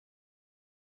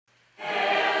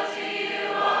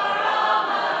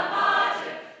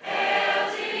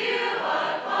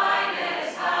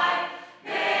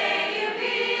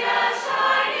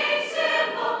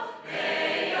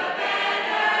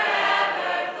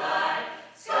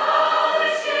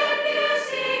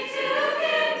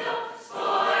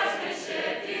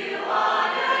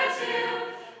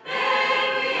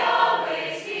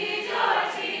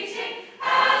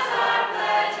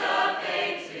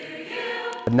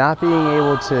Not being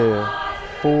able to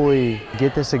fully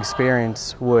get this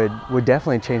experience would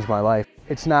definitely change my life.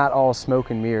 It's not all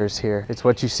smoke and mirrors here. It's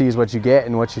what you see is what you get,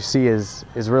 and what you see is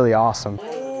really awesome. Does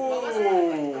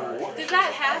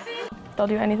that happen? They'll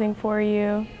do anything for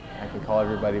you. I can call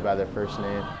everybody by their first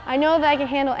name. I know that I can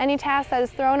handle any task that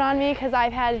is thrown on me because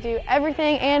I've had to do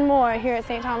everything and more here at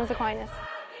St. Thomas Aquinas.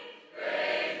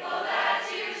 Grateful that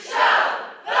you show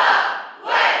the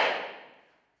way.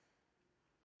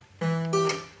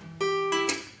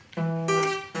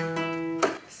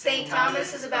 St.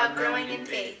 Thomas is about growing in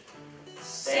faith.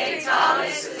 St.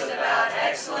 Thomas is about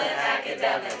excellent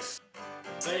academics.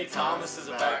 St. Thomas is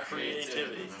about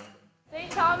creativity.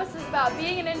 St. Thomas is about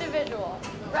being an individual,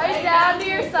 right down to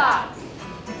your socks.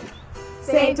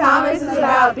 St. Thomas is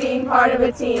about being part of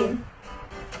a team.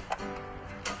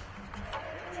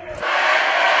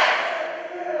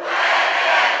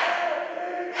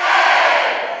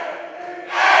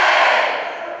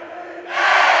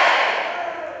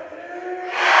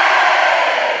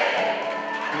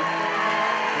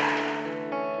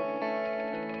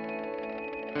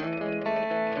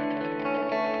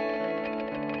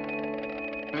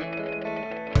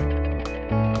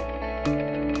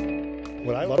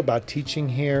 What I love about teaching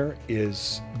here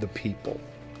is the people.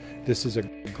 This is a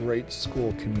great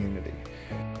school community.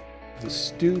 The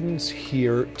students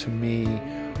here, to me,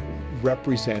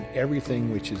 represent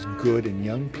everything which is good in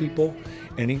young people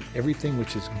and everything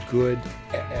which is good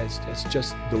as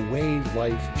just the way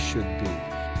life should be.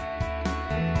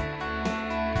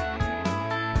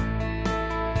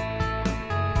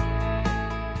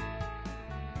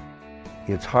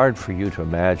 It's hard for you to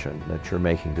imagine that you're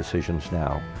making decisions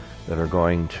now that are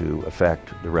going to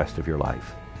affect the rest of your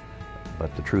life.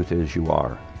 But the truth is you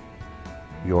are.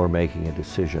 You're making a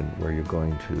decision where you're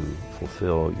going to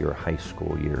fulfill your high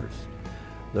school years.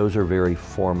 Those are very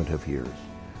formative years.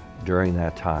 During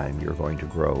that time, you're going to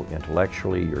grow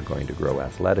intellectually, you're going to grow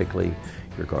athletically,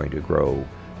 you're going to grow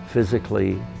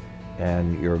physically,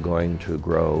 and you're going to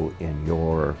grow in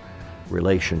your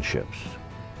relationships.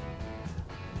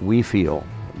 We feel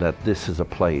that this is a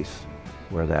place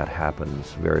where that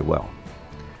happens very well.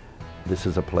 This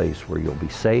is a place where you'll be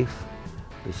safe.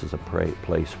 This is a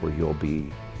place where you'll be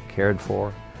cared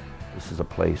for. This is a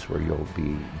place where you'll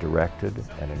be directed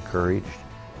and encouraged.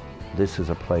 This is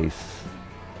a place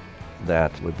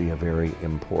that would be a very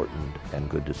important and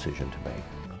good decision to make.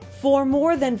 For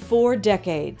more than 4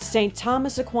 decades, St.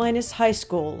 Thomas Aquinas High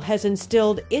School has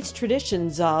instilled its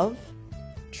traditions of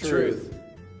Truth,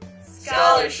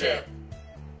 Scholarship,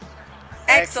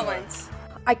 excellence.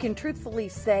 I can truthfully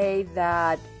say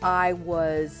that I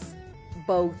was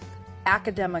both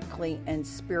academically and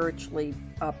spiritually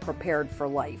prepared for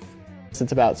life. It's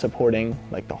about supporting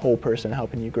the whole person,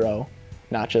 helping you grow,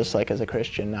 not just as a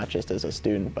Christian, not just as a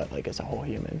student, but as a whole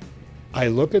human. I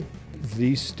look at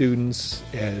these students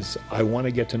as I want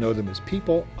to get to know them as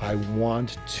people. I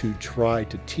want to try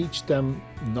to teach them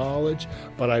knowledge,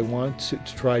 but I want to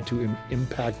try to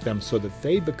impact them so that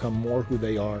they become more who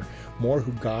they are, more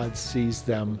who God sees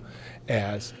them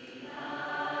as.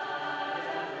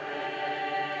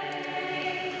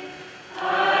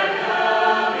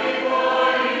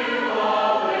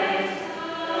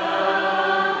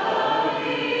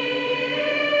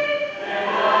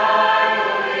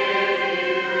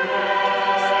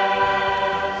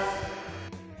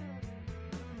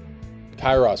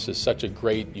 Kairos is such a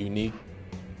great, unique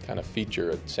kind of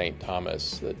feature at St.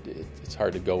 Thomas that it's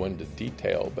hard to go into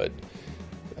detail, but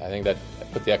I think that I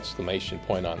put the exclamation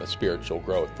point on the spiritual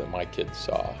growth that my kids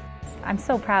saw. I'm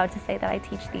so proud to say that I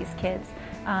teach these kids.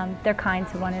 They're kind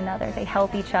to one another. They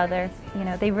help each other. You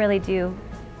know, they really do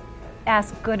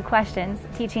ask good questions.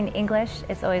 Teaching English,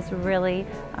 it's always really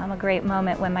a great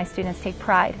moment when my students take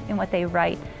pride in what they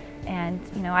write. And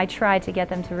I try to get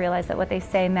them to realize that what they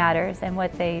say matters and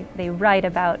what they write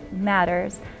about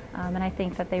matters. And I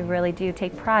think that they really do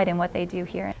take pride in what they do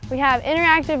here. We have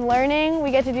interactive learning. We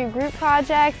get to do group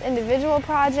projects, individual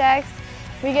projects.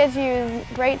 We get to use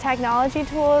great technology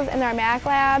tools in our Mac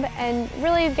lab and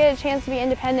really get a chance to be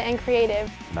independent and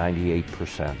creative.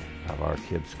 98% of our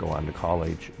kids go on to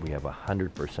college. We have a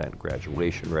 100%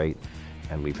 graduation rate,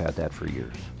 and we've had that for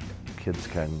years. Kids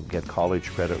can get college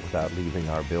credit without leaving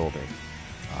our building.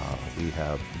 We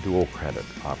have dual credit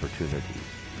opportunities.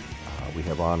 We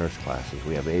have honors classes,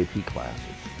 we have AP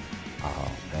classes,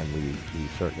 and we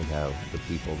certainly have the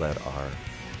people that are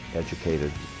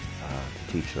educated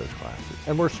to teach those classes.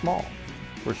 And we're small.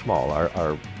 We're small.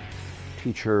 Our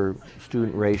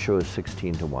teacher-student ratio is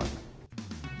 16:1.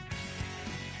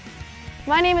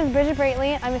 My name is Bridget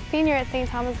Braitley. I'm a senior at St.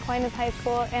 Thomas Aquinas High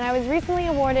School, and I was recently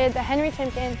awarded the Henry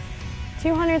Timken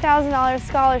 $200,000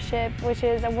 scholarship, which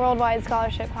is a worldwide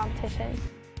scholarship competition.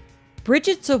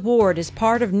 Bridget's award is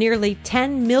part of nearly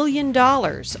 $10 million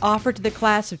offered to the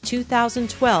class of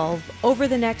 2012 over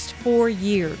the next 4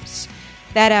 years.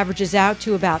 That averages out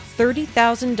to about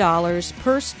 $30,000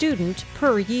 per student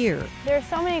per year. There are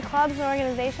so many clubs and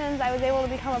organizations I was able to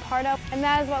become a part of, and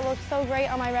that is what looks so great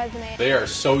on my resume. They are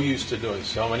so used to doing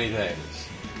so many things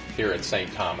here at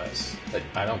St. Thomas that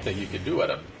I don't think you could do at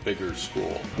a bigger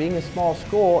school. Being a small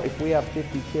school, if we have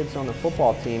 50 kids on the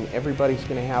football team, everybody's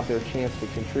going to have their chance to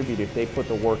contribute if they put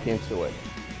the work into it.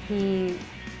 He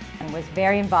was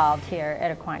very involved here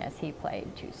at Aquinas. He played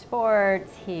 2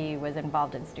 sports, he was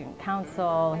involved in student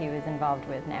council, he was involved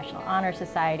with National Honor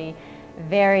Society,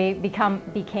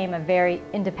 became a very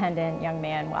independent young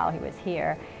man while he was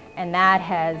here, and that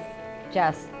has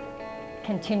just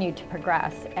continued to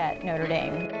progress at Notre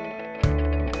Dame.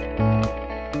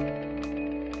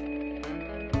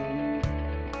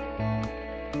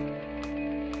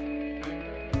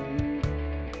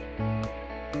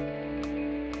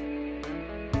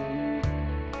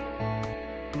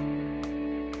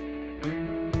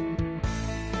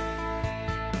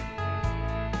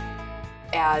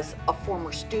 As a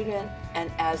former student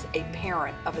and as a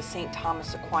parent of a St.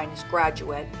 Thomas Aquinas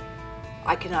graduate,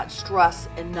 I cannot stress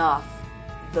enough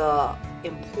the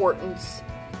importance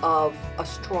of a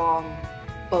strong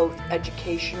both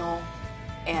educational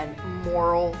and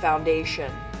moral foundation,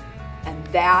 and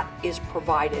that is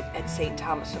provided at St.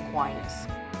 Thomas Aquinas.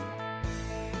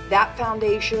 That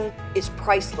foundation is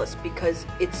priceless because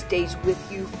it stays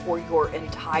with you for your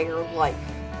entire life,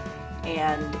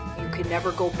 and you can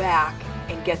never go back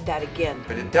and get that again.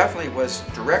 But it definitely was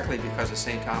directly because of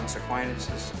St. Thomas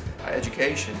Aquinas'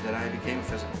 education that I became a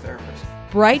physical therapist.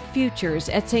 Bright futures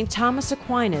at St. Thomas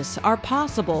Aquinas are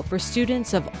possible for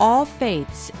students of all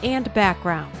faiths and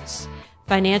backgrounds.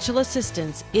 Financial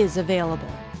assistance is available.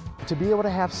 To be able to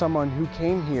have someone who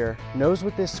came here, knows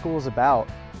what this school is about,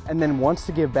 and then wants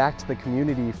to give back to the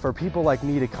community, for people like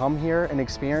me to come here and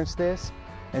experience this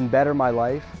and better my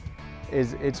life,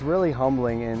 it's really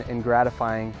humbling and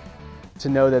gratifying to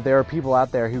know that there are people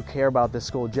out there who care about this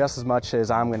school just as much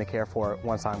as I'm going to care for it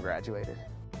once I'm graduated.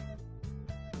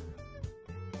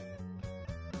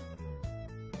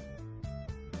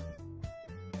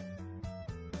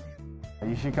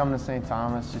 You should come to St.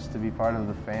 Thomas just to be part of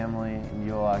the family.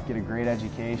 You'll get a great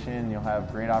education, you'll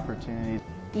have great opportunities.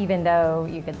 Even though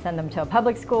you could send them to a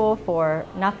public school for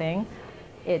nothing,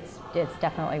 it's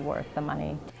definitely worth the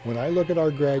money. When I look at our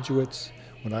graduates,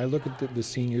 when I look at the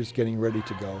seniors getting ready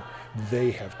to go, they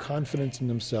have confidence in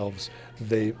themselves.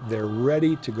 They're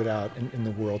ready to get out in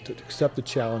the world, to accept the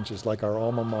challenges like our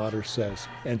alma mater says,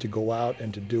 and to go out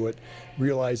and to do it,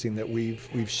 realizing that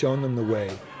we've shown them the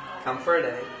way. Come for a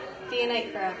day. Be a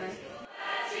knight forever.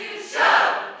 That you show.